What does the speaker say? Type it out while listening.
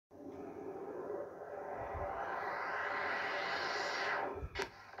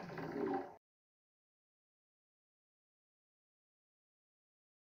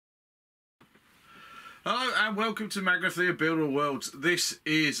Hello and welcome to Magnathea Builder Worlds. This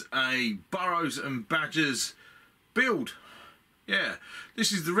is a Burrows and Badgers build. Yeah,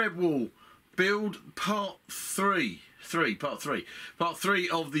 this is the Redwall build part 3. Part three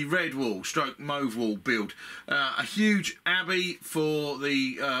of the Redwall stroke Mauve Wall build. A huge Abbey for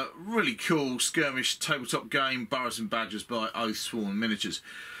the really cool skirmish tabletop game Burrows and Badgers by Oathsworn Miniatures.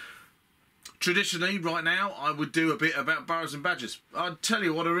 Traditionally, right now, I would do a bit about Burrows and Badgers. I'd tell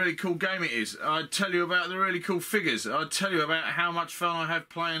you what a really cool game it is. I'd tell you about the really cool figures. I'd tell you about how much fun I have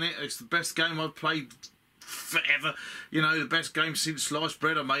playing it. It's the best game I've played forever. You know, the best game since sliced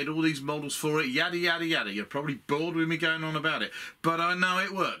bread. I made all these models for it. Yada, yada, yada. You're probably bored with me going on about it. But I know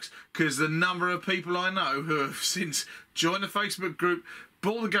it works because the number of people I know who have since joined the Facebook group,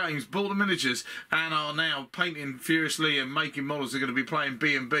 bought the games, bought the miniatures, and are now painting furiously and making models that are going to be playing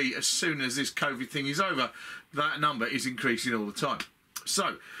B&B as soon as this COVID thing is over. That number is increasing all the time.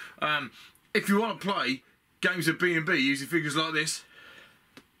 So, if you want to play games of B&B using figures like this,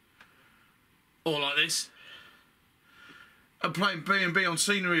 or like this, and playing B&B on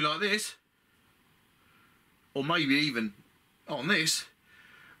scenery like this, or maybe even on this,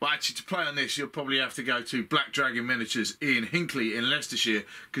 well, actually, to play on this, you'll probably have to go to Black Dragon Miniatures in Hinckley in Leicestershire,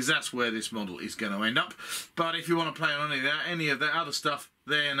 because that's where this model is going to end up. But if you want to play on any of that other stuff,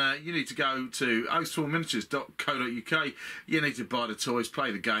 then you need to go to oathswornminiatures.co.uk. You need to buy the toys,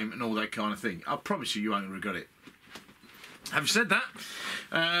 play the game, and all that kind of thing. I promise you, you won't regret it. Having said that,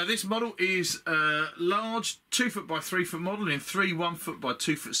 this model is a large 2 foot by 3 foot model in 3 1 foot by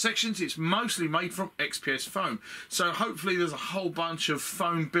 2 foot sections. It's mostly made from XPS foam. So hopefully there's a whole bunch of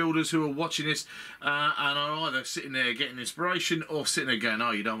foam builders who are watching this and are either sitting there getting inspiration or sitting there going,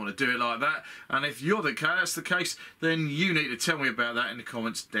 oh, you don't want to do it like that. And if that's the case, then you need to tell me about that in the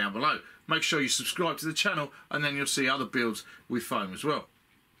comments down below. Make sure you subscribe to the channel and then you'll see other builds with foam as well.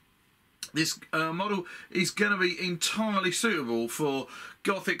 This model is going to be entirely suitable for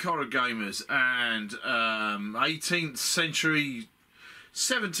Gothic horror gamers and 18th century,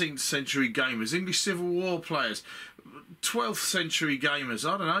 17th century gamers, English Civil War players, 12th century gamers.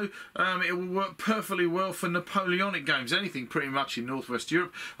 I don't know. It will work perfectly well for Napoleonic games, anything pretty much in Northwest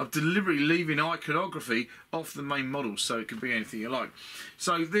Europe. I'm deliberately leaving iconography off the main models, so it can be anything you like.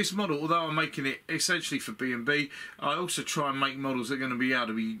 So this model, although I'm making it essentially for B&B, I also try and make models that are going to be able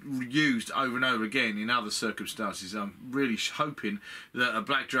to be used over and over again in other circumstances. I'm really hoping that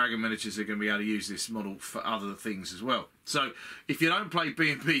Black Dragon Miniatures are going to be able to use this model for other things as well. So if you don't play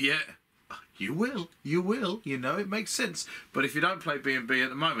B&B yet, you will, you know, it makes sense. But if you don't play B&B at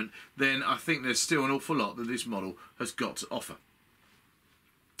the moment, then I think there's still an awful lot that this model has got to offer.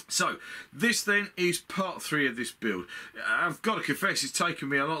 So, this then is part 3 of this build. I've got to confess, it's taken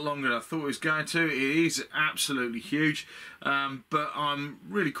me a lot longer than I thought it was going to. It is absolutely huge, but I'm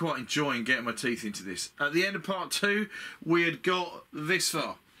really quite enjoying getting my teeth into this. At the end of part 2, we had got this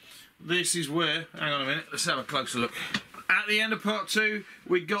far. This is where, hang on a minute, let's have a closer look. At the end of part 2,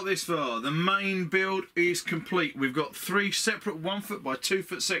 we got this far. The main build is complete. We've got 3 separate 1 foot by 2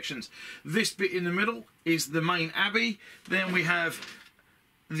 foot sections. This bit in the middle is the main Abbey. Then we have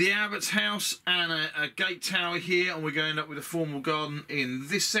the Abbot's house and a gate tower here, and we're going to end up with a formal garden in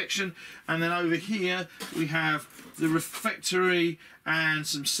this section. And then over here we have the refectory and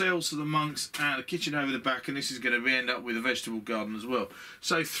some cells for the monks and a kitchen over the back, and this is going to end up with a vegetable garden as well.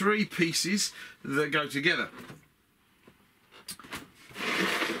 So 3 pieces that go together.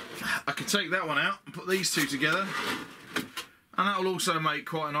 I can take that one out and put these 2 together, and that will also make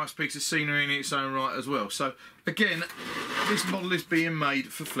quite a nice piece of scenery in its own right as well. So again, this model is being made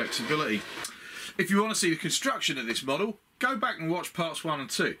for flexibility. If you want to see the construction of this model, go back and watch parts 1 and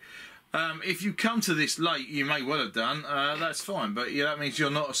 2. If you come to this late, you may well have done, that's fine, but yeah, that means you're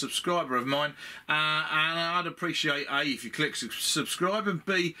not a subscriber of mine, and I'd appreciate A, if you click subscribe, and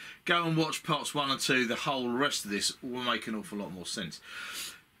B, go and watch parts 1 and 2. The whole rest of this will make an awful lot more sense.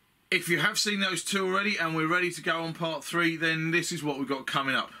 If you have seen those 2 already and we're ready to go on part 3, then this is what we've got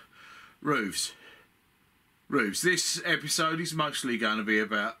coming up. Roofs. Roofs. This episode is mostly going to be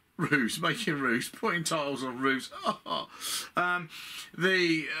about roofs, making roofs, putting tiles on roofs.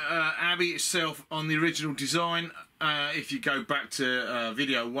 The Abbey itself on the original design, if you go back to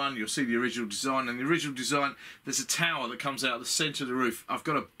video 1, you'll see the original design. And the original design, there's a tower that comes out of the centre of the roof. I've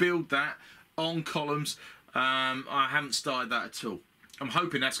got to build that on columns. I haven't started that at all. I'm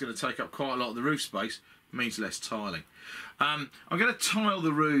hoping that's going to take up quite a lot of the roof space, means less tiling. I'm going to tile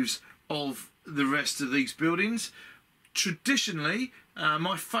the roofs of the rest of these buildings. Traditionally,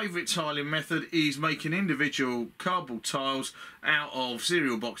 my favourite tiling method is making individual cardboard tiles out of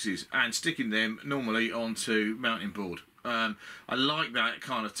cereal boxes and sticking them normally onto mounting board. I like that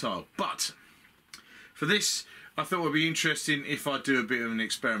kind of tile, but for this, I thought it would be interesting if I do a bit of an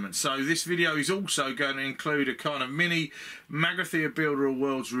experiment. So this video is also going to include a kind of mini Magrathea Builder of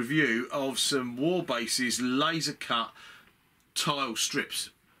Worlds review of some Warbases laser cut tile strips.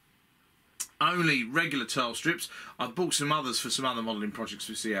 Only regular tile strips. I've bought some others for some other modelling projects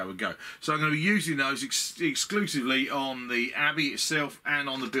to see how we go. So I'm going to be using those exclusively on the Abbey itself and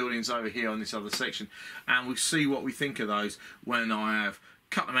on the buildings over here on this other section. And we'll see what we think of those when I have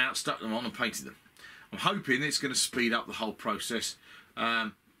cut them out, stuck them on and painted them. I'm hoping it's going to speed up the whole process.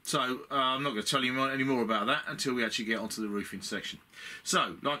 I'm not going to tell you any more about that until we actually get onto the roofing section.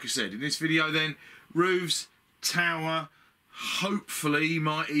 So, like I said, in this video then, roofs, tower, hopefully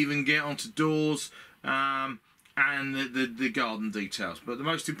might even get onto doors and the garden details. But the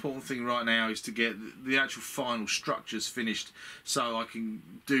most important thing right now is to get the actual final structures finished so I can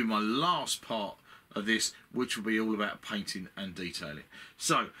do my last part of this, which will be all about painting and detailing.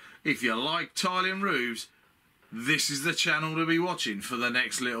 So if you like tiling roofs, this is the channel to be watching for the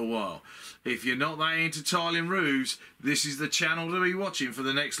next little while. If you're not that into tiling roofs, this is the channel to be watching for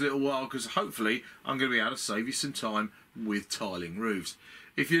the next little while, because hopefully I'm going to be able to save you some time with tiling roofs.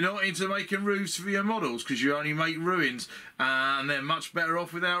 If you're not into making roofs for your models because you only make ruins and they're much better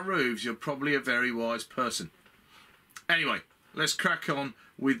off without roofs, you're probably a very wise person. Anyway, let's crack on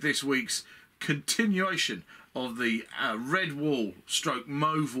with this week's continuation of the Redwall /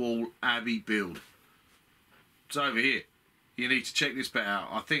 Mauve Wall Abbey build. It's over here. You need to check this bit out.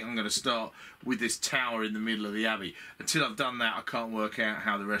 I think I'm going to start with this tower in the middle of the Abbey. Until I've done that, I can't work out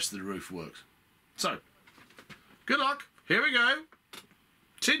how the rest of the roof works. So, good luck. Here we go.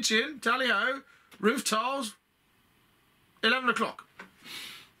 Chin chin, tally ho. Roof tiles. 11 o'clock.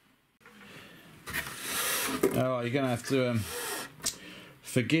 Oh, you're going to have to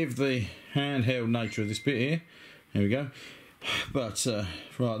forgive the handheld nature of this bit here. Here we go. But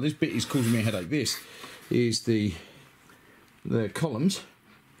right, this bit is causing me a headache. This is the columns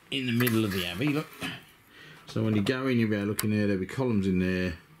in the middle of the Abbey. Look. So when you go in, you'll be looking there. There'll be columns in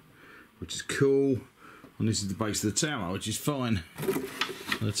there, which is cool. And this is the base of the tower, which is fine.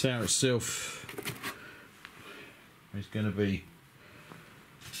 And the tower itself is going to be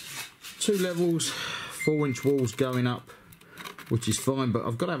 2 levels, 4-inch walls going up, which is fine, but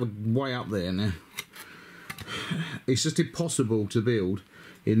I've got to have a way up there now. It's just impossible to build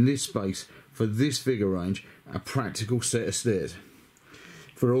in this space for this figure range a practical set of stairs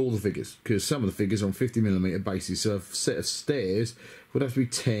for all the figures, because some of the figures on 50mm bases, so a set of stairs would have to be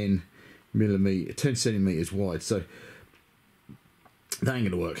 10 centimeters wide, so that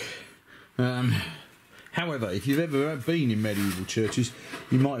ain't gonna work. However, if you've ever been in medieval churches,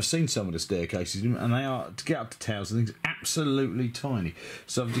 you might have seen some of the staircases, and they are, to get up to towers and things, absolutely tiny.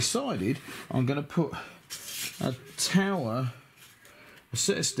 So I've decided I'm going to put a tower, a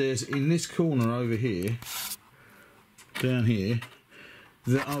set of stairs in this corner over here, down here,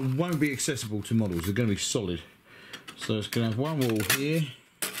 that won't be accessible to models. They're going to be solid. So it's going to have one wall here,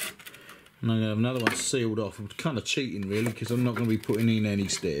 and I'm going to have another one sealed off. I'm kind of cheating really, because I'm not going to be putting in any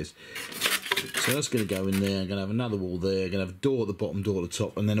stairs. So that's going to go in there. I'm going to have another wall there. I'm going to have a door at the bottom, door at the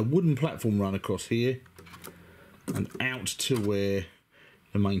top, and then a wooden platform run across here and out to where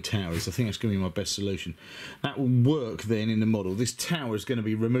the main tower is. I think that's going to be my best solution. That will work then in the model. This tower is going to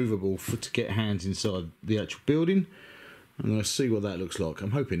be removable to get hands inside the actual building. I'm going to see what that looks like.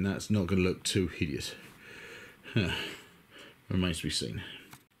 I'm hoping that's not going to look too hideous. Remains to be seen.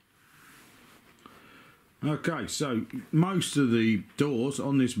 Okay, so most of the doors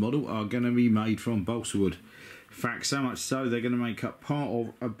on this model are going to be made from balsa wood. In fact, so much so they're going to make up part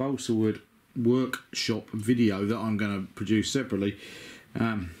of a balsa wood workshop video that I'm going to produce separately.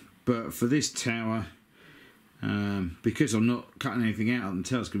 But for this tower, because I'm not cutting anything out and the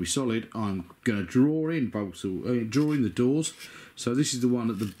tower's going to be solid, I'm going to draw in the doors. So this is the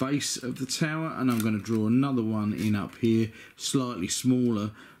one at the base of the tower, and I'm going to draw another one in up here, slightly smaller,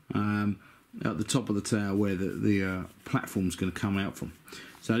 at the top of the tower where the platform's going to come out from.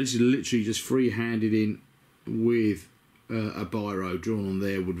 So this is literally just free-handed in with a biro drawn on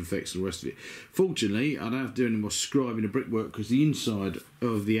there, wood effects and the rest of it. Fortunately, I don't have to do any more scribing of brickwork because the inside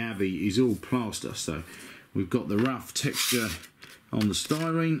of the Abbey is all plaster. So we've got the rough texture on the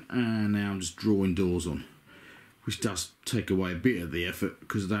styrene, and now I'm just drawing doors on, which does take away a bit of the effort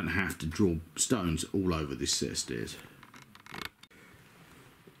because I don't have to draw stones all over this set of stairs.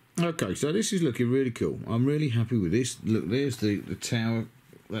 Okay, so this is looking really cool. I'm really happy with this. Look, there's the tower.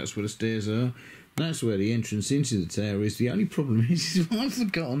 That's where the stairs are. That's where the entrance into the tower is. The only problem is what I've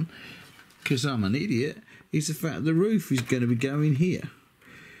forgotten, because I'm an idiot, is the fact the roof is going to be going here.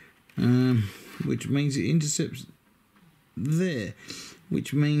 Which means it intercepts there.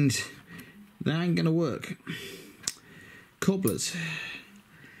 Which means That ain't gonna work. Cobblers.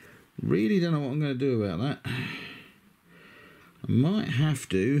 Really don't know what I'm going to do about that. I might have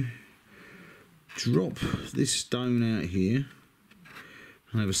to drop this stone out here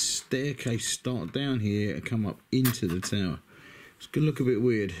and have a staircase start down here and come up into the tower. It's going to look a bit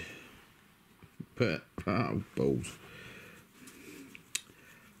weird. But, oh, balls.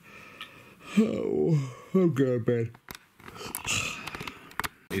 Oh, I'll go to bed.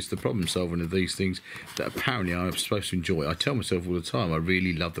 It's the problem solving of these things that apparently I'm supposed to enjoy. I tell myself all the time I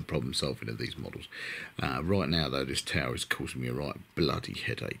really love the problem solving of these models. Right now though, this tower is causing me a right bloody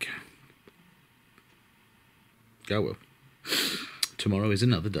headache. Go well. Tomorrow is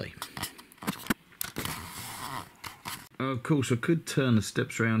another day. Of course I could turn the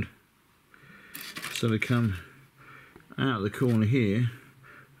steps round so they come out of the corner here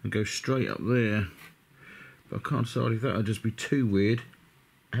and go straight up there. But I can't decide if that would just be too weird.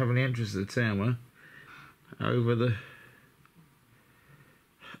 Having the entrance to the tower over the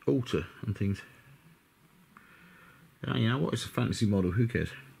altar and things. You know what? It's a fantasy model. Who cares?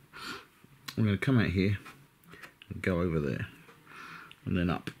 I'm going to come out here and go over there and then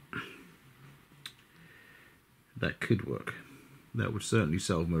up. That could work. That would certainly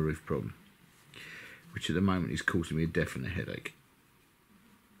solve my roof problem, which at the moment is causing me a definite headache.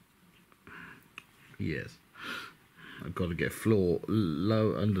 Yes. I've got to get a floor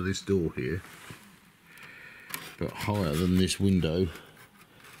low under this door here, but higher than this window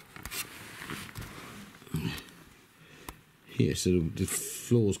here, so the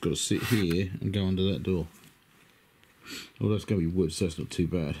floor's got to sit here and go under that door. Oh, that's going to be wood, so that's not too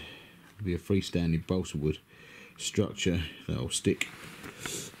bad. It'll be a freestanding balsa wood structure that'll stick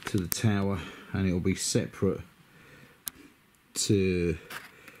to the tower, and it'll be separate to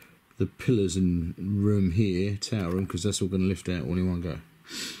the pillars and room here, tower room, because that's all going to lift out all in one go.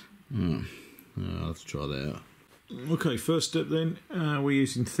 I'll have to try that out. Okay, first step then, we're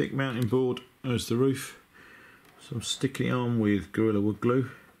using thick mounting board as the roof. So I'm sticking it on with Gorilla Wood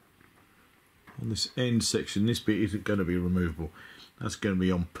glue. On this end section, this bit isn't going to be removable. That's going to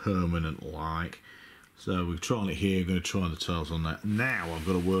be on permanent like. So we're trying it here, we're going to try the tiles on that. Now I've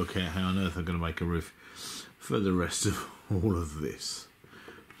got to work out how on earth I'm going to make a roof for the rest of all of this.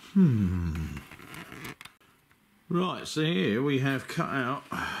 Right, so here we have cut out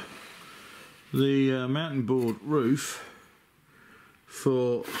the mountain board roof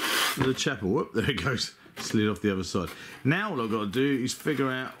for the chapel. Whoop, there it goes, slid off the other side. Now all I've got to do is figure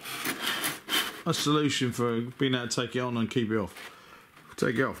out a solution for being able to take it on and keep it off.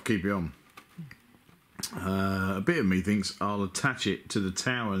 Take it off, keep it on. A bit of me thinks I'll attach it to the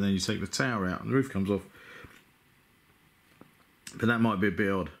tower and then you take the tower out and the roof comes off. But that might be a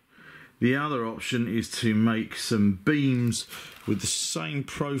bit odd. The other option is to make some beams with the same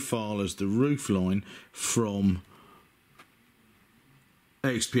profile as the roof line from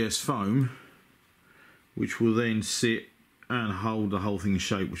XPS foam, which will then sit and hold the whole thing in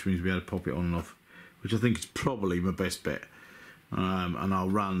shape, which means we'll be able to pop it on and off, which I think is probably my best bet. And I'll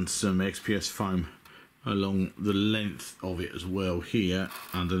run some XPS foam along the length of it as well here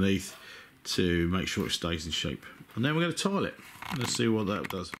underneath to make sure it stays in shape. And then we're going to tile it. Let's see what that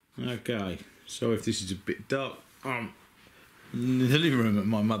does. Okay, so if this is a bit dark, in the living room at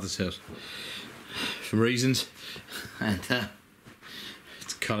my mother's house for reasons, and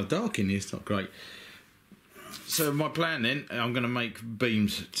it's kind of dark in here, it's not great. So my plan then, I'm going to make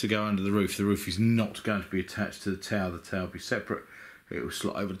beams to go under the roof. The roof is not going to be attached to the tower will be separate. It will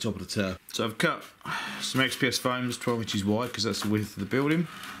slot over the top of the tower. So I've cut some XPS foams 12 inches wide because that's the width of the building.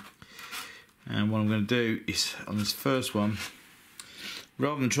 And what I'm going to do is, on this first one,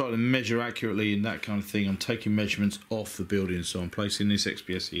 rather than try to measure accurately and that kind of thing, I'm taking measurements off the building. So I'm placing this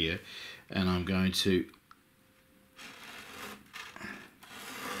XPS here and I'm going to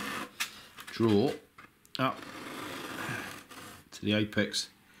draw up to the apex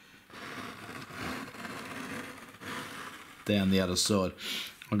down the other side.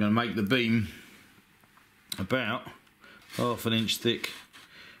 I'm going to make the beam about ½ an inch thick,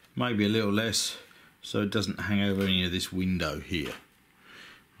 maybe a little less, so it doesn't hang over any of this window here.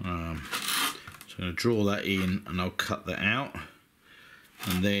 So I'm going to draw that in and I'll cut that out,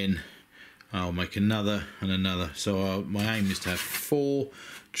 and then I'll make another and another. So my aim is to have 4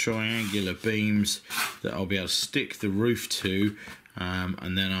 triangular beams that I'll be able to stick the roof to,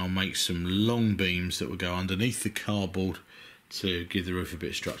 and then I'll make some long beams that will go underneath the cardboard to give the roof a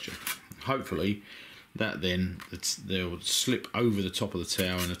bit of structure. Hopefully that then they'll slip over the top of the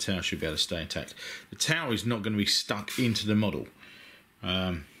tower and the tower should be able to stay intact. The tower is not going to be stuck into the model.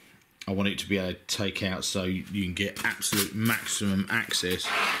 I want it to be able to take out so you can get absolute maximum access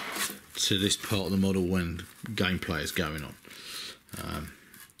to this part of the model when gameplay is going on.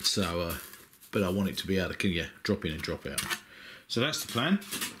 But I want it to be able to drop in and drop out. So that's the plan.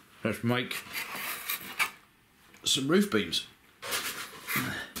 Let's make some roof beams.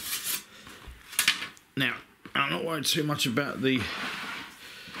 Now, I'm not worried too much about the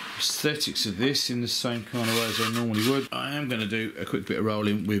aesthetics of this in the same kind of way as I normally would. I am going to do a quick bit of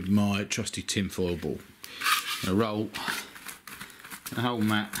rolling with my trusty tinfoil ball. I'm going to roll the whole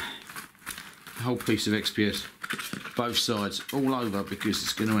mat, the whole piece of XPS, both sides, all over, because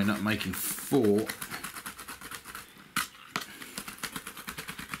it's going to end up making 4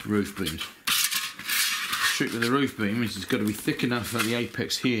 roof beams. The trick with the roof beam is it's got to be thick enough at the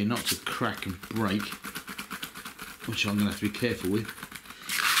apex here not to crack and break, which I'm going to have to be careful with.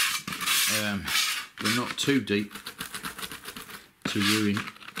 But not too deep to ruin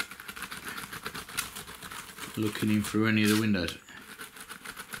looking in through any of the windows,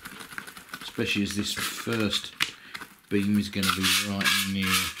 especially as this first beam is going to be right near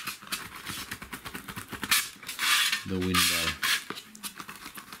the window.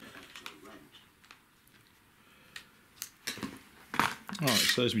 Alright,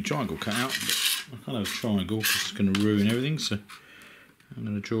 so there's my triangle cut out, but I can't have a triangle because it's going to ruin everything, so I'm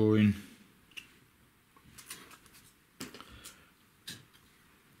going to draw in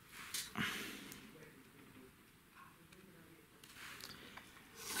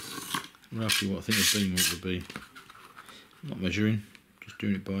roughly what I think the beam ought to be. I'm not measuring, just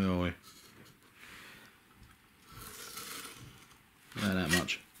doing it by eye. Not that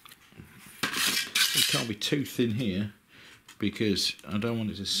much. It can't be too thin here because I don't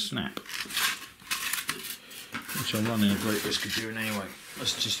want it to snap, which I'm running a great risk of doing anyway.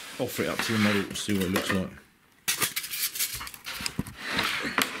 Let's just offer it up to the model and see what it looks like.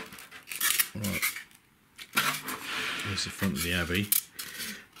 Right, there's the front of the Abbey.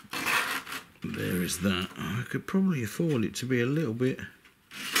 There is that. I could probably afford it to be a little bit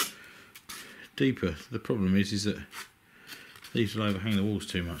deeper. The problem is that these will overhang the walls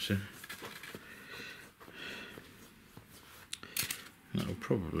too much then. That'll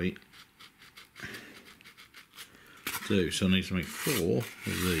probably do, so I need to make 4 of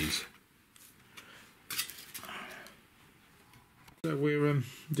these. So we're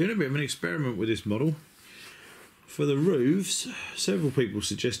doing a bit of an experiment with this model. For the roofs, several people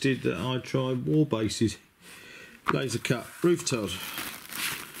suggested that I try Warbases laser cut roof tiles.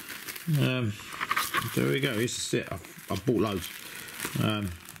 There we go, here's the set. I've bought loads.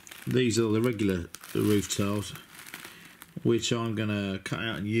 These are the regular roof tiles, which I'm going to cut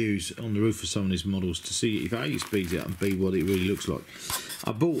out and use on the roof of some of these models to see if A, it speeds out, and B, what it really looks like.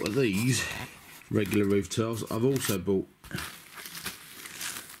 I bought these regular roof tiles. I've also bought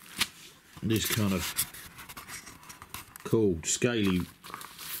this kind of cool scaly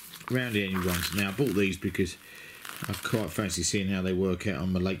roundy ended ones. Now I bought these because I quite fancy seeing how they work out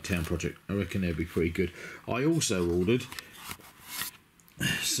on my Lake Town project. I reckon they'll be pretty good. I also ordered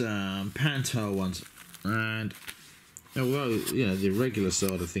some pan tile ones, and although the regular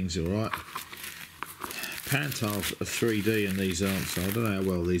side of things are alright, pan tiles are 3D and these aren't, so I don't know how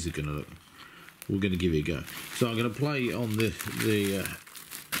well these are going to look. We're going to give it a go. So I'm going to play on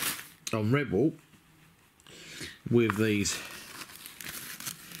on Redwall with these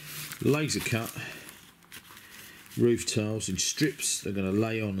laser cut roof tiles in strips. They're going to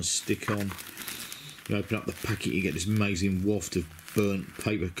lay on and stick on. You open up the packet, you get this amazing waft of burnt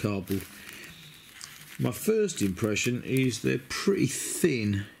paper cardboard. My first impression is they're pretty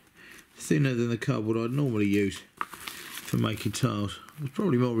thin, thinner than the cardboard I'd normally use for making tiles. It's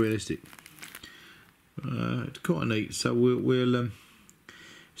probably more realistic. It's quite neat, so we'll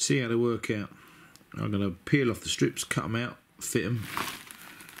see how they work out. I'm going to peel off the strips, cut them out, fit them,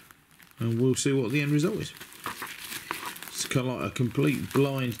 and we'll see what the end result is. It's kind of like a complete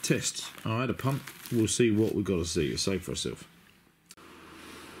blind test. I had a pump, we'll see what we've got to see. It's safe for ourselves.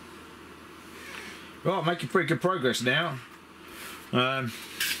 Right, making pretty good progress now.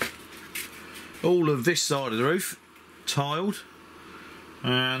 All of this side of the roof tiled,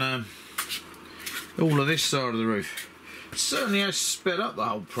 and all of this side of the roof. It certainly has sped up the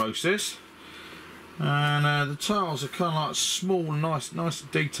whole process, and the tiles are kind of like small and nice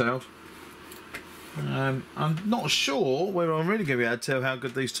and detailed. I'm not sure whether I'm really going to be able to tell how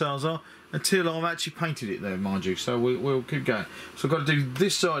good these tiles are until I've actually painted it there, mind you, so we'll keep going. So I've got to do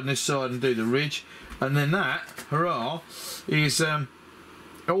this side and this side and do the ridge, and then that, hurrah, is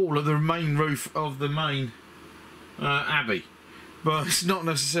all of the main roof of the main Abbey. But it's not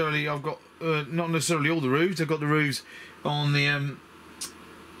necessarily, I've got not necessarily all the roofs. I've got the roofs on the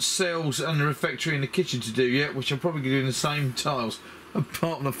cells and the refectory and the kitchen to do yet, which I'm probably doing the same tiles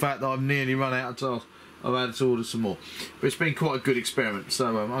apart from the fact that I've nearly run out of tiles. I've had to order some more. But it's been quite a good experiment,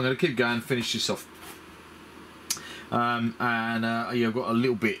 so I'm going to keep going and finish this off. Yeah, I've got a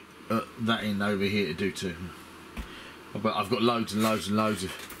little bit that in over here to do too. But I've got loads and loads and loads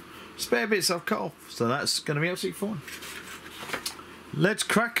of spare bits I've cut off, so that's going to be absolutely fine. Let's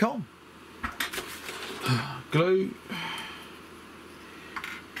crack on. Glue.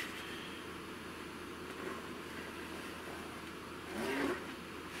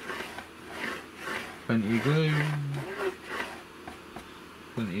 Plenty of glue.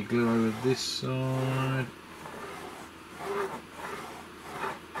 Plenty of glue over this side.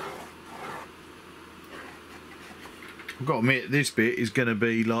 I've got to admit, this bit is going to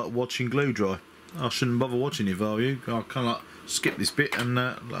be like watching glue dry. I shouldn't bother watching if I were you. I kind of like skip this bit, and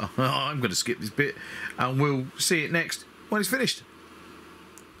I'm going to skip this bit, and we'll see it next when it's finished.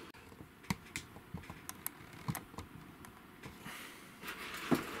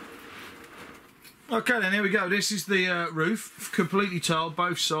 Okay then, here we go. This is the roof, completely tiled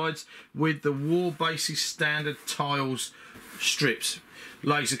both sides with the Warbases standard tiles strips,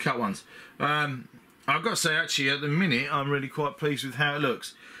 laser cut ones. I've got to say, actually, at the minute, I'm really quite pleased with how it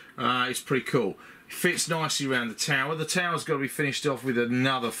looks. It's pretty cool. It fits nicely around the tower. The tower's got to be finished off with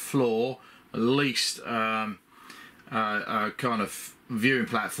another floor, at least a kind of viewing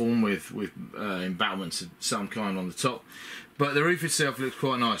platform with embattlements of some kind on the top. But the roof itself looks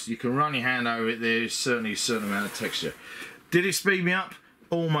quite nice. You can run your hand over it. There's certainly a certain amount of texture. Did it speed me up?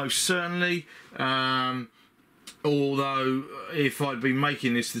 Almost certainly. Although, if I'd been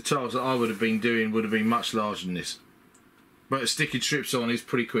making this, the tiles that I would have been doing would have been much larger than this. But sticking strips on is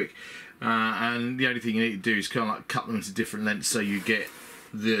pretty quick. And the only thing you need to do is kind of like cut them into different lengths so you get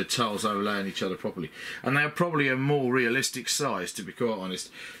the tiles overlaying each other properly. And they're probably a more realistic size, to be quite honest.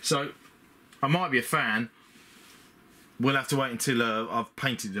 So, I might be a fan. We'll have to wait until I've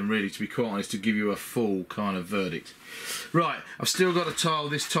painted them, really, to be quite honest, to give you a full kind of verdict. Right, I've still got to tile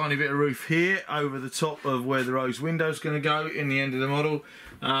this tiny bit of roof here over the top of where the rose window's going to go in the end of the model.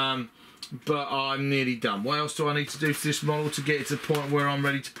 But I'm nearly done. What else do I need to do to this model to get it to the point where I'm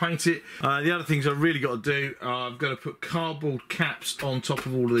ready to paint it? The other things I've really got to do, I've got to put cardboard caps on top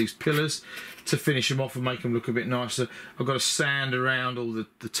of all of these pillars to finish them off and make them look a bit nicer. I've got to sand around all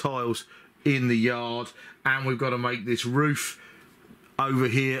the tiles in the yard, and we've got to make this roof over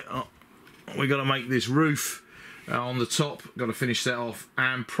here. We've got to make this roof on the top. Got to finish that off,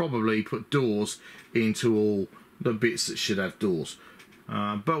 and probably put doors into all the bits that should have doors.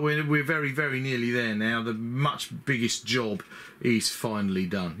 But we're very, very nearly there now. The much biggest job is finally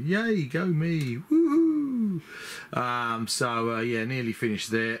done. Yay, go me! Woohoo! Yeah, nearly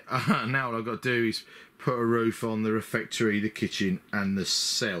finished there. Now what I've got to do is put a roof on the refectory, the kitchen and the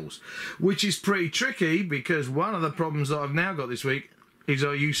cells, which is pretty tricky because one of the problems that I've now got this week is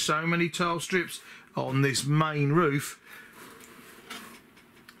I use so many tile strips on this main roof.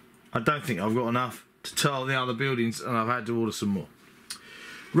 I don't think I've got enough to tile the other buildings, and I've had to order some more.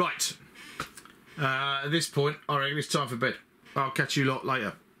 Right, at this point I reckon it's time for bed. I'll catch you lot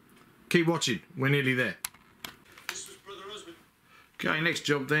later. Keep watching, we're nearly there. Okay, next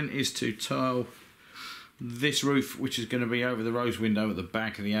job then is to tile this roof, which is going to be over the rose window at the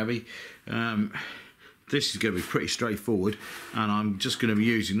back of the Abbey. This is going to be pretty straightforward, and I'm just going to be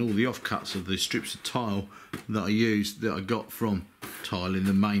using all the offcuts of the strips of tile that I got from tiling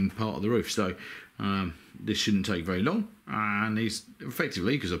the main part of the roof. So this shouldn't take very long, and it's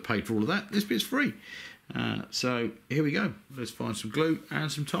effectively, because I paid for all of that, this bit's free. So here we go. Let's find some glue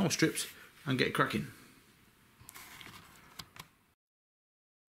and some tile strips and get cracking.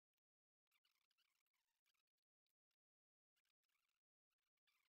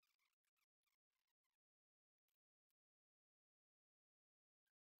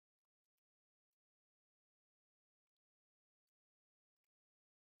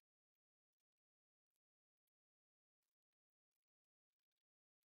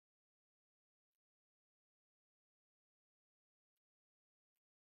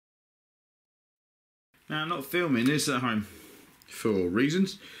 Now, I'm not filming this at home for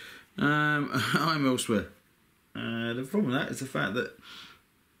reasons. I'm elsewhere. The problem with that is the fact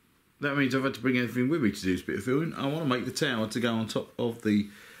that means I've had to bring everything with me to do this bit of filming. I want to make the tower to go on top of the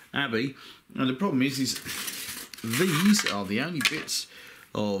Abbey, and the problem is these are the only bits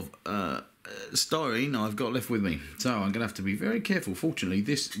of styrene I've got left with me. So I'm going to have to be very careful. Fortunately,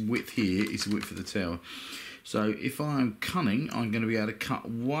 this width here is the width of the tower. So if I'm cunning, I'm going to be able to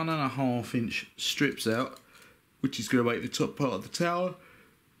cut 1.5 inch strips out, which is going to make the top part of the tower.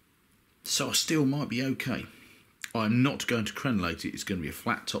 So I still might be okay. I'm not going to crenulate it. It's going to be a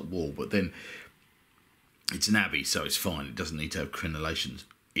flat top wall, but then It's an Abbey, so it's fine. It doesn't need to have crenellations.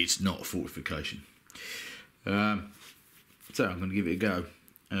 It's not a fortification. So I'm going to give it a go.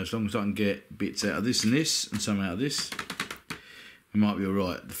 As long as I can get bits out of this and this, and some out of this, it might be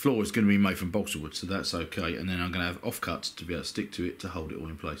alright. The floor is going to be made from balsa wood, so that's okay. And then I'm going to have offcuts to be able to stick to it to hold it all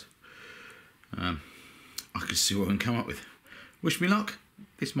in place. I can see what I can come up with. Wish me luck.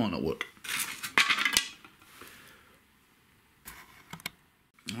 This might not work.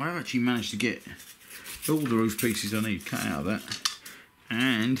 I've actually managed to get all the roof pieces I need cut out of that,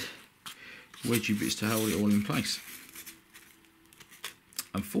 and wedgie bits to hold it all in place.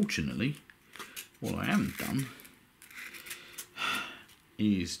 Unfortunately, what I haven't done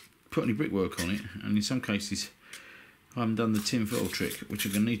is put any brickwork on it, and in some cases I haven't done the tin foil trick, which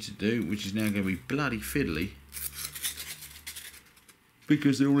I'm going to need to do, which is now going to be bloody fiddly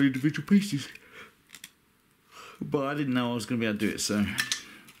because they're all individual pieces. But I didn't know I was going to be able to do it, so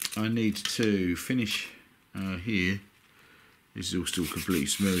I need to finish here. This is all still completely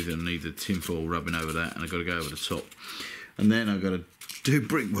smooth, and I need the tin foil rubbing over that, and I've got to go over the top. And then I've got to do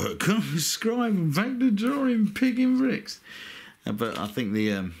brickwork, scribe and vector drawing, pigging bricks. But I think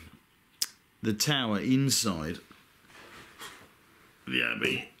the tower inside the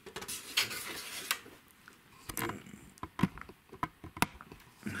Abbey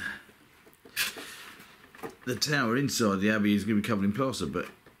is going to be covered in plaster, but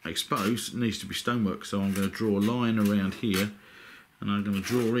exposed needs to be stonework, so I'm going to draw a line around here, and I'm going to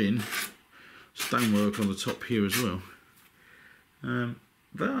draw in stonework on the top here as well.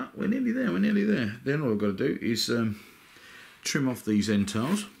 But we're nearly there, Then all I've got to do is trim off these end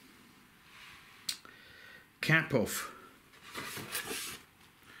tiles, cap off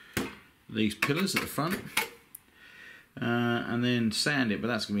these pillars at the front, and then sand it, but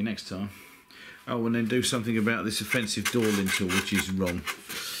that's going to be next time. Oh, and then do something about this offensive door lintel, which is wrong.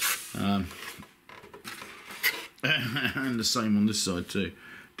 And the same on this side too.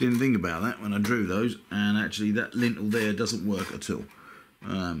 Didn't think about that when I drew those, and actually that lintel there doesn't work at all.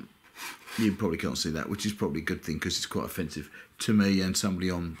 You probably can't see that, which is probably a good thing because it's quite offensive to me and somebody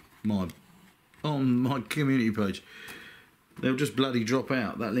on my community page. They'll just bloody drop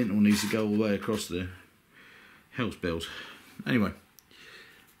out. That lintel needs to go all the way across there. Hell's bells. Anyway,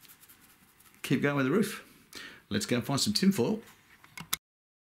 keep going with the roof. Let's go and find some tin foil.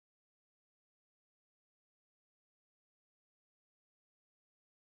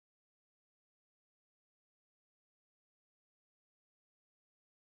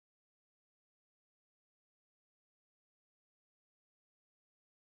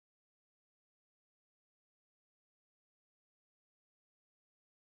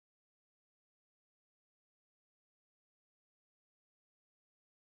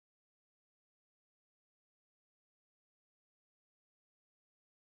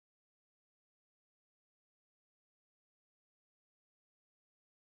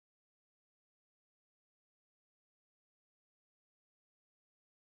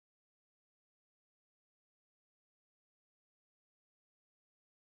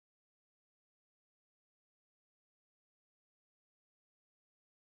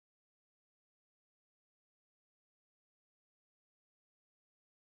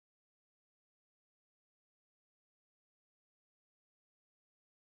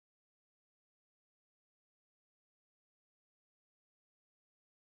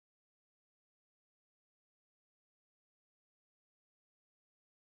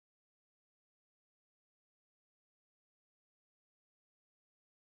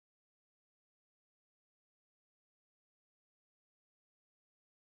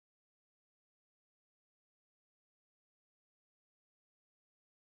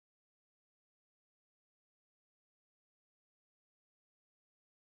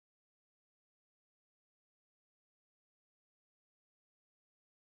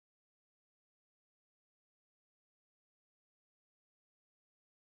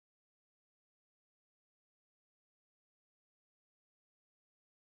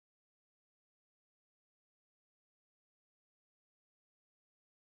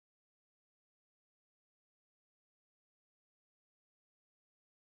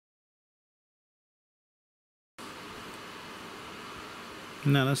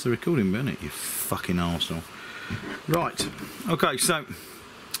 No, that's the recording button, you fucking arsehole. Right, okay, so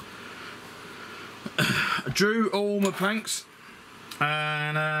I drew all my planks,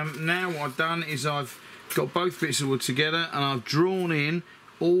 and now what I've done is I've got both bits of wood together, and I've drawn in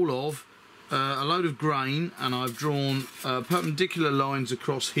all of a load of grain, and I've drawn perpendicular lines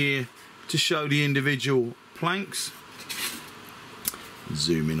across here to show the individual planks.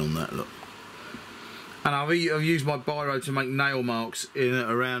 Zoom in on that, look. And I've used my biro to make nail marks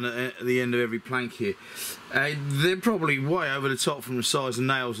around at the end of every plank here. They're probably way over the top from the size of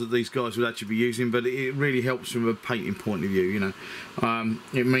nails that these guys would actually be using, but it really helps from a painting point of view, you know.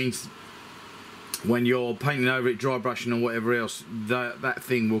 It means when you're painting over it, dry brushing and whatever else, that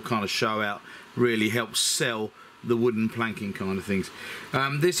thing will kind of show out, really helps sell the wooden planking kind of things.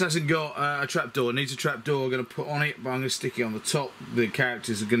 This hasn't got a trapdoor. It needs a trapdoor I'm going to put on it, but I'm going to stick it on the top. The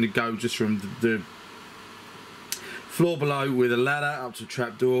characters are going to go just from the floor below with a ladder up to a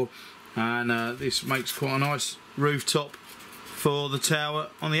trapdoor, and this makes quite a nice rooftop for the tower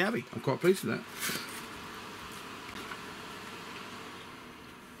on the Abbey. I'm quite pleased with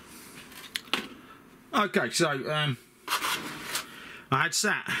that. Okay, so I had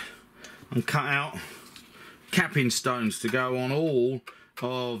sat and cut out capping stones to go on all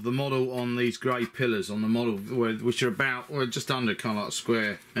of the model on these grey pillars on the model, which are about, or just under kind of like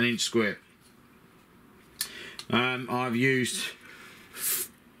square, an inch square. I've used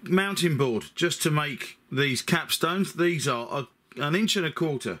mounting board just to make these capstones. These are an inch and a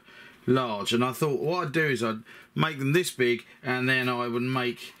quarter large, and I thought what I'd do is I'd make them this big, and then I would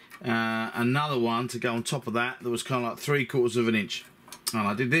make another one to go on top of that was kind of like 3/4 of an inch, and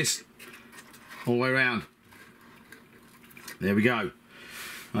I did this all the way around. There we go.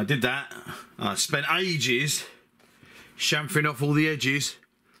 I did that. I spent ages chamfering off all the edges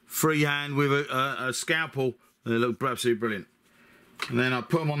freehand with a scalpel. They looked absolutely brilliant. And then I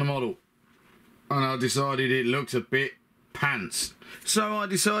put them on the model, and I decided it looked a bit pants. So I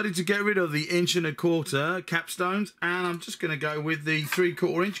decided to get rid of the 1 1/4 capstones, and I'm just going to go with the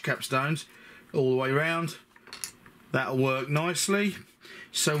 3/4 inch capstones all the way around. That'll work nicely.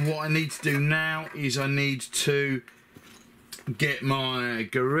 So what I need to do now is I need to get my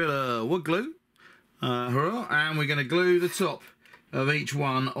Gorilla wood glue, and we're going to glue the top of each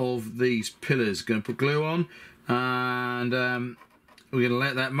one of these pillars. Going to put glue on, and we're going to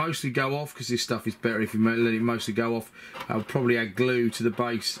let that mostly go off, because this stuff is better if you let it mostly go off. I'll probably add glue to the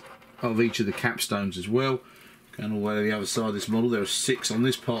base of each of the capstones as well. Going all the way to the other side of this model. There are 6 on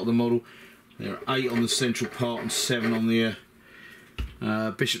this part of the model. There are 8 on the central part and 7 on the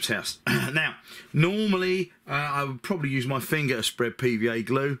Bishop's house. Now, normally I would probably use my finger to spread PVA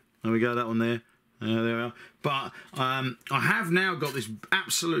glue. There we go, that one there. There we are. But I have now got this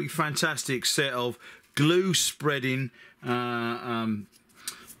absolutely fantastic set of glue spreading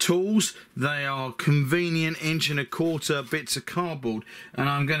tools. They are convenient 1 1/4 bits of cardboard, and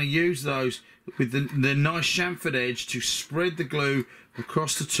I'm going to use those with the nice chamfered edge to spread the glue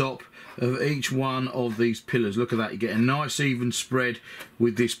across the top of each one of these pillars. Look at that, you get a nice even spread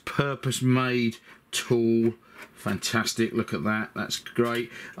with this purpose-made tool. Fantastic, look at that, that's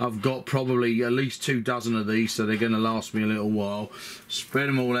great. I've got probably at least 2 dozen of these, so they're going to last me a little while. Spread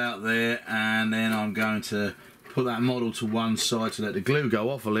them all out there, and then I'm going to put that model to one side to let the glue go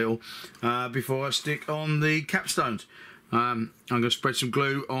off a little before I stick on the capstones. I'm going to spread some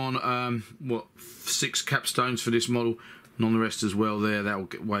glue on 6 capstones for this model, and on the rest as well there.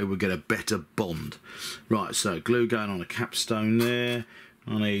 That way we'll get a better bond. Right, so glue going on a capstone there.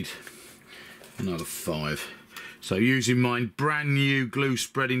 I need another 5. So using my brand new glue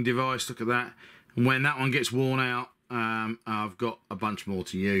spreading device, look at that. And when that one gets worn out, I've got a bunch more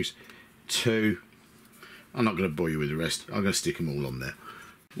to use. 2. I'm not going to bore you with the rest. I'm going to stick them all on there.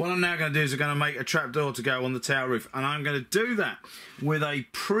 What I'm now going to do is I'm going to make a trapdoor to go on the tower roof, and I'm going to do that with a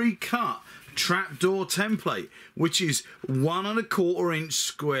pre-cut trapdoor template, which is 1 1/4 inch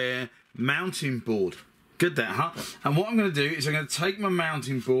square mounting board. Good that, huh? And what I'm going to do is I'm going to take my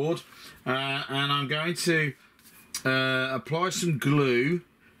mounting board and I'm going to apply some glue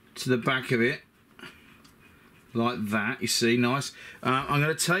to the back of it, like that, you see, nice. I'm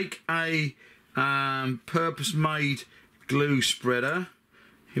going to take a purpose-made glue spreader.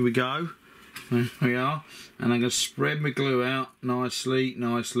 Here we go. There we are. And I'm going to spread my glue out nicely, and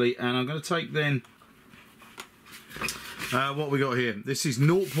I'm going to take then what we got here. This is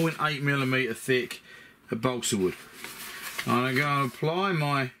 0.8mm thick balsa wood. I'm going to apply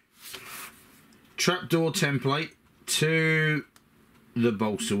my trapdoor template to the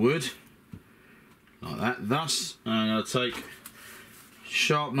balsa wood like that. Thus, I'm going to take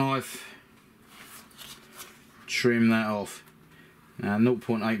sharp knife, trim that off. Now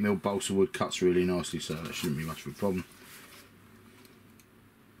 0.8mm balsa wood cuts really nicely, so that shouldn't be much of a problem.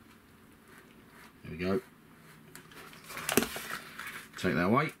 There we go. Take that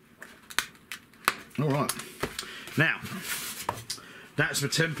away. Alright. Now, that's the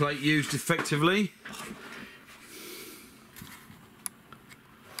template used effectively.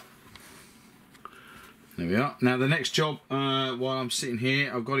 There we we are. Now the next job, while I'm sitting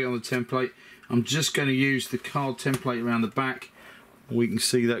here, I've got it on the template. I'm just going to use the card template around the back. We can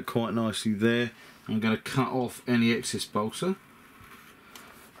see that quite nicely there. I'm going to cut off any excess balsa. Like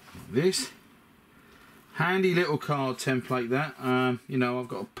this. Handy little card template that. You know, I've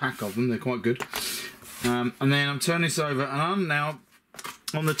got a pack of them, they're quite good. And then I'm turning this over, and I'm now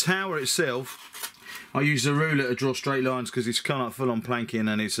on the tower itself. I use a ruler to draw straight lines because it's kind of full on planking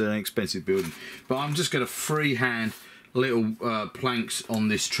and it's an expensive building. But I'm just going to freehand little planks on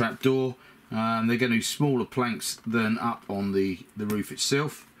this trapdoor. They're going to be smaller planks than up on the roof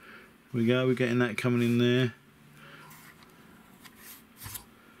itself. Here we go, we're getting that coming in there.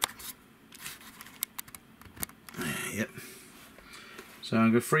 Yep. So I'm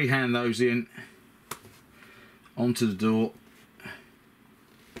going to freehand those in onto the door.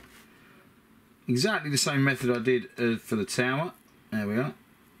 Exactly the same method I did for the tower. There we are.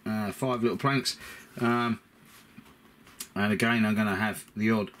 5 little planks. And again, I'm going to have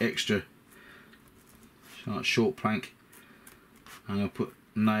the odd extra short plank. I'm going to put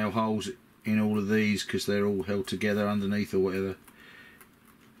nail holes in all of these because they're all held together underneath or whatever.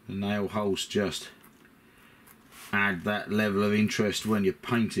 The nail holes just add that level of interest when you're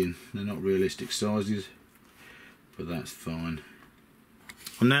painting. They're not realistic sizes, but that's fine.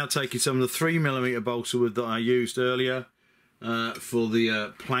 I'm now taking some of the 3mm balsa wood that I used earlier for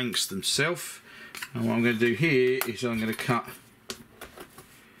the planks themselves. And what I'm going to do here is I'm going to cut a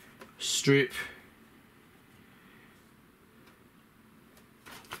strip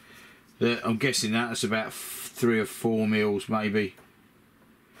that I'm guessing that's about 3 or 4 mils maybe.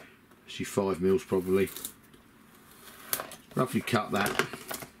 Actually 5 mils probably. Roughly cut that.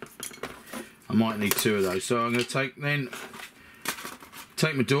 I might need 2 of those. So I'm going to take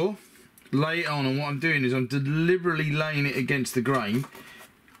my door, lay it on, and what I'm doing is I'm deliberately laying it against the grain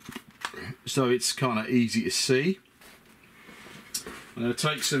so it's kind of easy to see. I'm going to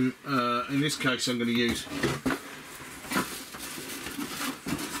take some, in this case I'm going to use,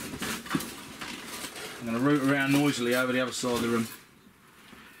 I'm going to root around noisily over the other side of the room.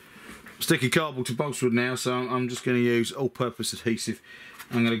 Sticking cardboard to balsa wood now, so I'm just going to use all-purpose adhesive.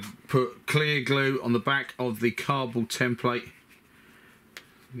 I'm going to put clear glue on the back of the cardboard template.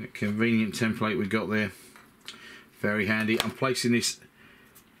 That convenient template we got there, very handy. I'm placing this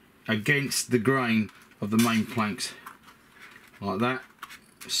against the grain of the main planks like that,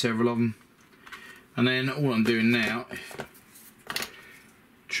 several of them, and then all I'm doing now,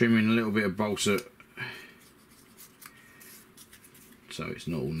 trimming a little bit of balsa so it's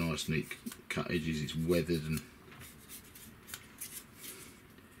not all nice neat cut edges, it's weathered, and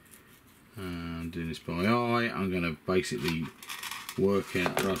I'm doing this by eye. I'm going to basically work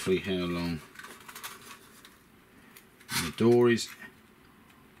out roughly how long the door is.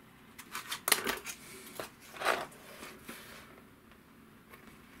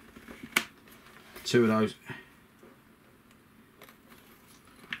 Two of those.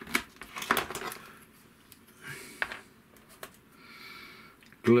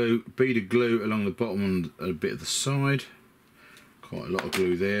 Glue, bead of glue along the bottom and a bit of the side. Quite a lot of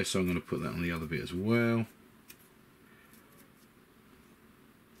glue there, so I'm going to put that on the other bit as well.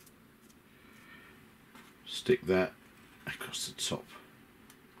 Stick that across the top.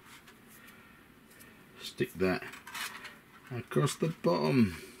 Stick that across the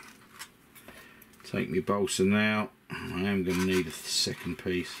bottom. Take my balsa now. I am going to need a second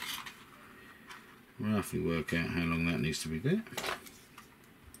piece. Roughly work out how long that needs to be there.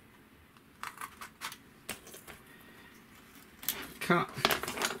 Cut.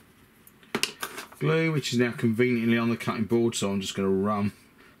 Glue, which is now conveniently on the cutting board, so I'm just going to run.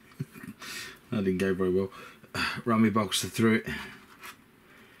 That didn't go very well. Run my balsa through it.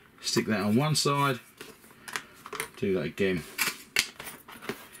 Stick that on one side. Do that again.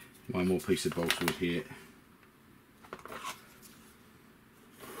 One more piece of balsa wood here.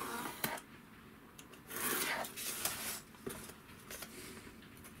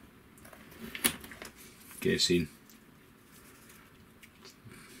 Guessing.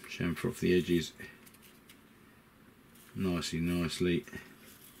 Chamfer off the edges nicely.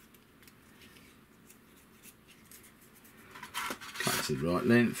 Cut to the right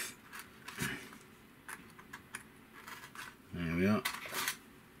length. There we are.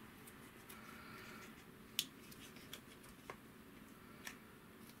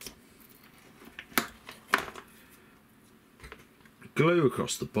 Glue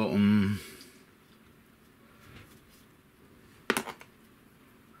across the bottom.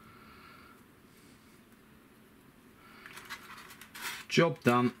 Job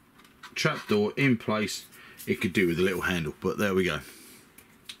done. Trapdoor in place. It could do with a little handle, but there we go.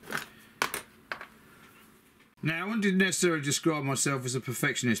 Now, I wouldn't necessarily describe myself as a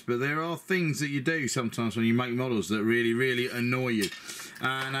perfectionist, but there are things that you do sometimes when you make models that really, really annoy you.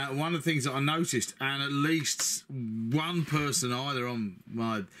 And one of the things that I noticed, and at least one person either on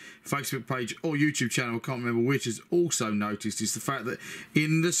my Facebook page or YouTube channel, I can't remember which, has also noticed, is the fact that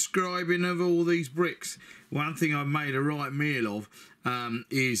in describing of all these bricks, one thing I've made a right meal of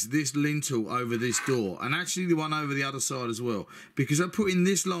is this lintel over this door, and actually the one over the other side as well, because I put in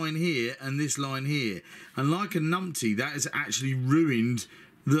this line here and this line here, and like a numpty, that has actually ruined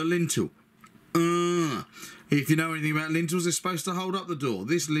the lintel. If you know anything about lintels, they're supposed to hold up the door.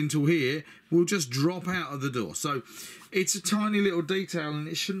 This lintel here will just drop out of the door. So it's a tiny little detail, and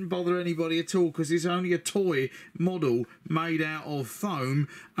it shouldn't bother anybody at all, because it's only a toy model made out of foam.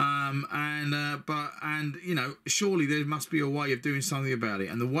 And you know, surely there must be a way of doing something about it.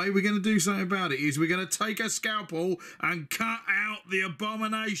 And the way we're going to do something about it is we're going to take a scalpel and cut out the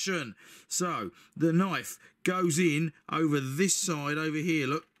abomination. So the knife goes in over this side over here.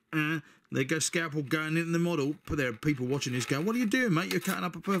 Look. There goes scalpel going in the model. But there are people watching this going, what are you doing, mate? You're cutting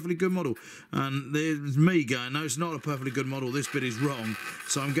up a perfectly good model. And there's me going, no, it's not a perfectly good model. This bit is wrong.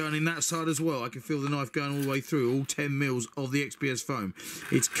 So I'm going in that side as well. I can feel the knife going all the way through, all 10 mils of the XPS foam.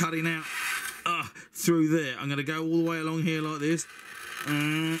 It's cutting out through there. I'm going to go all the way along here like this.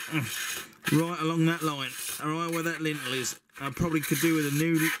 Right along that line. All right, where that lintel is. I probably could do with a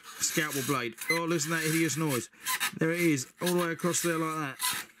new scalpel blade. Oh, listen to that hideous noise. There it is, all the way across there like that.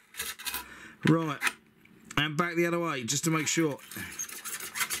 Right, and back the other way, just to make sure.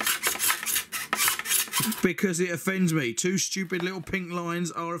 Because it offends me. Two stupid little pink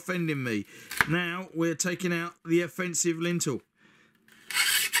lines are offending me. Now, we're taking out the offensive lintel.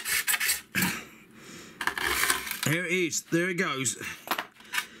 Here it is, there it goes.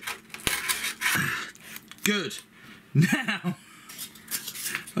 Good. Now,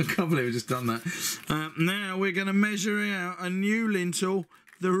 I can't believe I've just done that. Now we're going to measure out a new lintel,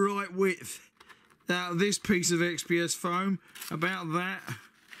 the right width. Out of this piece of XPS foam, about that,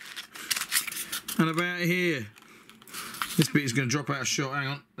 and about here. This bit is going to drop out of shot. Hang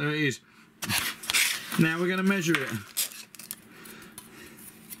on, there it is. Now we're going to measure it.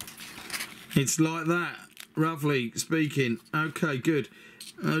 It's like that, roughly speaking. Okay, good.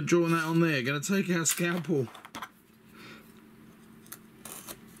 Drawing that on there. Going to take our scalpel.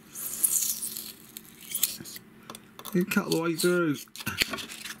 You cut the way through.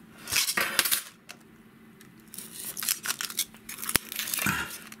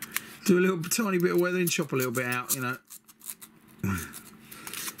 Do a little tiny bit of weathering, chop a little bit out, you know.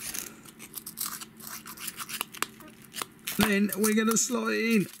 Then we're going to slide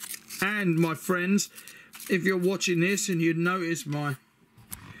it in. And my friends, if you're watching this and you'd notice my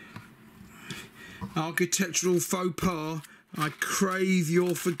architectural faux pas, I crave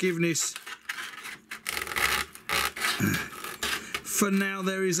your forgiveness. For now,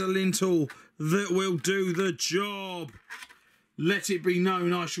 there is a lintel that will do the job. Let it be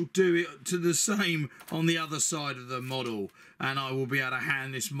known I shall do it to the same on the other side of the model, and I will be able to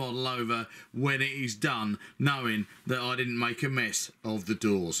hand this model over when it is done, knowing that I didn't make a mess of the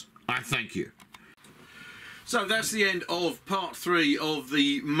doors. I thank you. So that's the end of part 3 of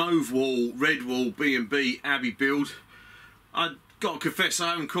the Mauve Wall, Redwall B&B Abbey build. I've got to confess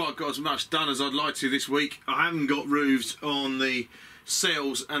I haven't quite got as much done as I'd like to this week. I haven't got roofs on the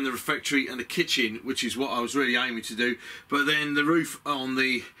cells and the refectory and the kitchen, which is what I was really aiming to do, but then the roof on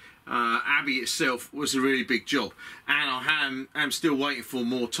the Abbey itself was a really big job, and I am still waiting for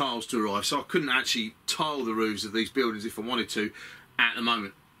more tiles to arrive, so I couldn't actually tile the roofs of these buildings if I wanted to at the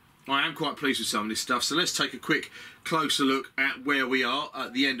moment. I am quite pleased with some of this stuff, so let's take a quick closer look at where we are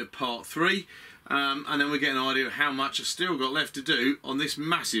at the end of part 3, and then we'll get an idea of how much I've still got left to do on this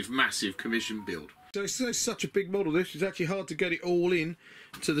massive commission build. So it's such a big model, this is actually hard to get it all in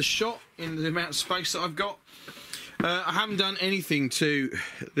to the shot in the amount of space that I've got. I haven't done anything to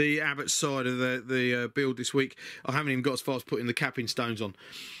the Abbott side of the build this week. I haven't even got as far as putting the capping stones on.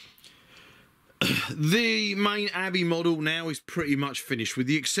 The main Abbey model now is pretty much finished, with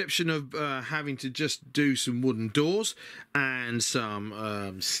the exception of having to just do some wooden doors and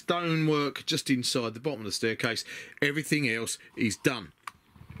some stonework just inside the bottom of the staircase. Everything else is done.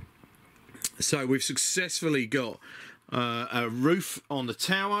 So we've successfully got a roof on the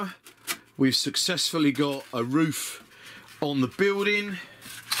tower. We've successfully got a roof on the building.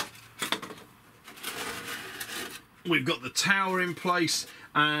 We've got the tower in place,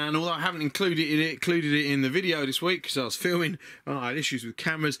 and although I haven't included it in the video this week because I was filming, I had issues with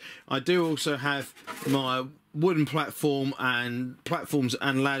cameras, I do also have my wooden platforms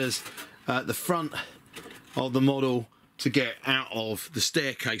and ladders at the front of the model to get out of the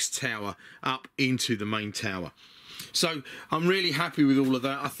staircase tower up into the main tower. So I'm really happy with all of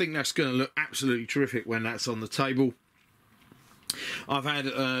that. I think that's going to look absolutely terrific when that's on the table. I've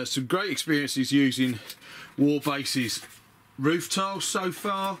had some great experiences using Warbases roof tiles so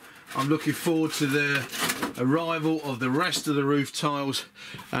far. I'm looking forward to the arrival of the rest of the roof tiles,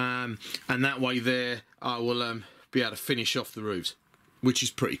 and that way there I will be able to finish off the roofs, which is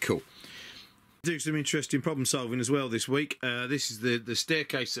pretty cool. Do some interesting problem solving as well this week. This is the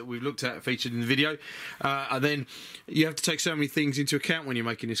staircase that we've looked at, featured in the video, and then you have to take so many things into account when you're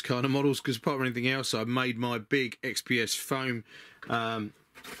making this kind of models, because apart from anything else, I've made my big XPS foam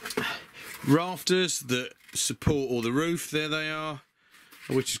rafters that support all the roof. There they are,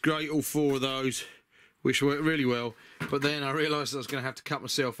 which is great, all 4 of those, which work really well. But then I realised I was going to have to cut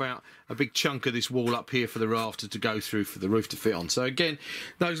myself out a big chunk of this wall up here for the rafter to go through for the roof to fit on. So again,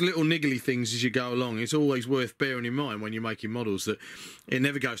 those little niggly things as you go along, it's always worth bearing in mind when you're making models, that it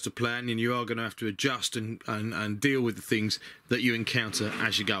never goes to plan and you are going to have to adjust and deal with the things that you encounter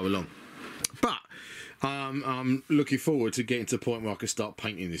as you go along. But I'm looking forward to getting to the point where I can start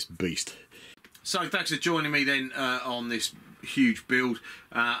painting this beast. So thanks for joining me then on this huge build.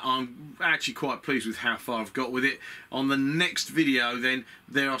 I'm actually quite pleased with how far I've got with it. On the next video then,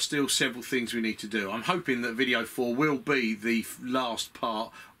 there are still several things we need to do. I'm hoping that video 4 will be the last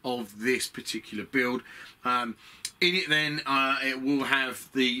part of this particular build. In it then, it will have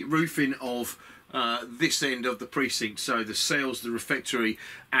the roofing of this end of the precinct, so the cells, the refectory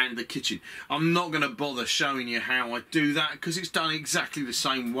and the kitchen. I'm not going to bother showing you how I do that, because it's done exactly the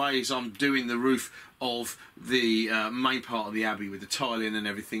same way as I'm doing the roof of the main part of the Abbey, with the tiling and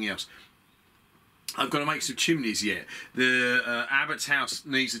everything else. I've got to make some chimneys yet. The Abbott's house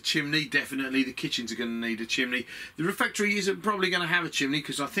needs a chimney, definitely. The kitchens are going to need a chimney. The refectory isn't probably going to have a chimney,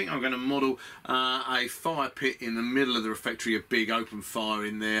 because I think I'm going to model a fire pit in the middle of the refectory, a big open fire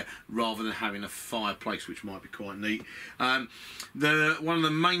in there, rather than having a fireplace, which might be quite neat. One of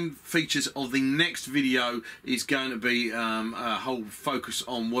the main features of the next video is going to be a whole focus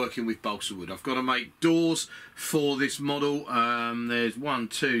on working with balsa wood. I've got to make doors for this model. There's 1,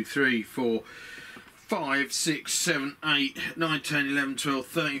 2, 3, 4... 5, 6, 7, 8, 9, 10, 11, 12,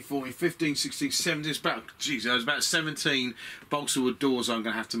 13, 14, 15, 16, 17, there's about 17 balsa wood doors I'm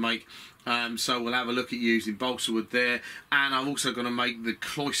going to have to make. So we'll have a look at using balsa wood there. And I'm also going to make the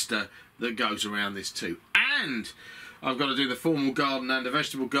cloister that goes around this too. And I've got to do the formal garden and the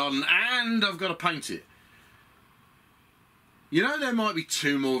vegetable garden, and I've got to paint it. You know, there might be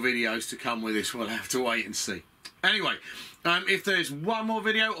 2 more videos to come with this. We'll have to wait and see. Anyway, if there's 1 more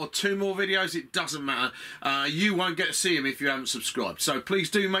video or 2 more videos, it doesn't matter. You won't get to see them if you haven't subscribed. So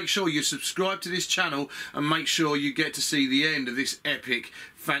please do make sure you subscribe to this channel, and make sure you get to see the end of this epic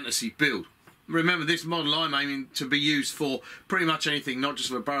fantasy build. Remember, this model I'm aiming to be used for pretty much anything, not just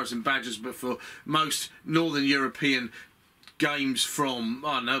for Burrows and Badgers, but for most Northern European games from,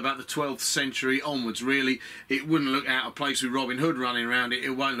 I don't know, about the 12th century onwards, really. It wouldn't look out of place with Robin Hood running around it.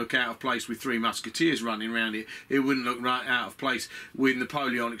 It won't look out of place with 3 Musketeers running around it. It wouldn't look right out of place with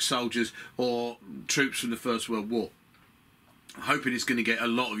Napoleonic soldiers or troops from the First World War. I'm hoping it's going to get a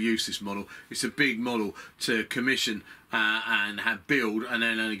lot of use, this model. It's a big model to commission and have build, and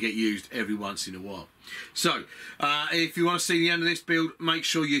then only get used every once in a while. So if you want to see the end of this build, make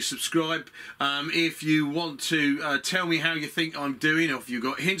sure you subscribe. If you want to tell me how you think I'm doing, or if you've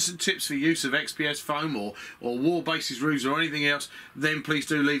got hints and tips for use of XPS foam or Warbases roofs or anything else, then please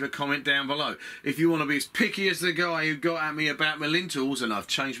do leave a comment down below. If you want to be as picky as the guy who got at me about my lintels, and I've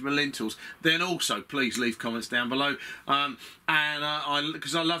changed my lintels, then also please leave comments down below.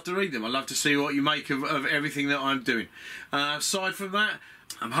 Because I love to read them. I love to see what you make of everything that I'm doing. Aside from that,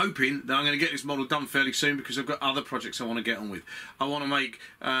 I'm hoping that I'm going to get this model done fairly soon, because I've got other projects I want to get on with. I want to make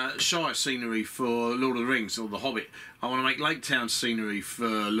Shire scenery for Lord of the Rings or The Hobbit. I want to make Lake Town scenery for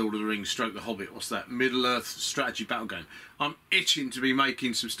Lord of the Rings stroke The Hobbit. What's that? Middle-earth strategy battle game. I'm itching to be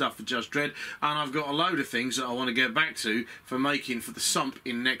making some stuff for Judge Dredd, and I've got a load of things that I want to get back to for making for the Sump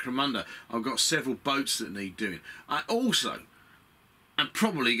in Necromunda. I've got several boats that need doing. I also I'm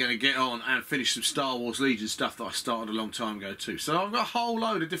probably going to get on and finish some Star Wars Legion stuff that I started a long time ago too. So I've got a whole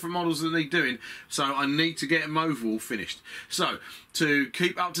load of different models that need doing, so I need to get them overall finished. So to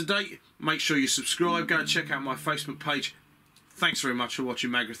keep up to date, make sure you subscribe, go and check out my Facebook page. Thanks very much for watching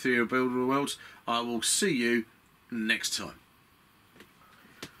Magna Theory of Builder Worlds. I will see you next time.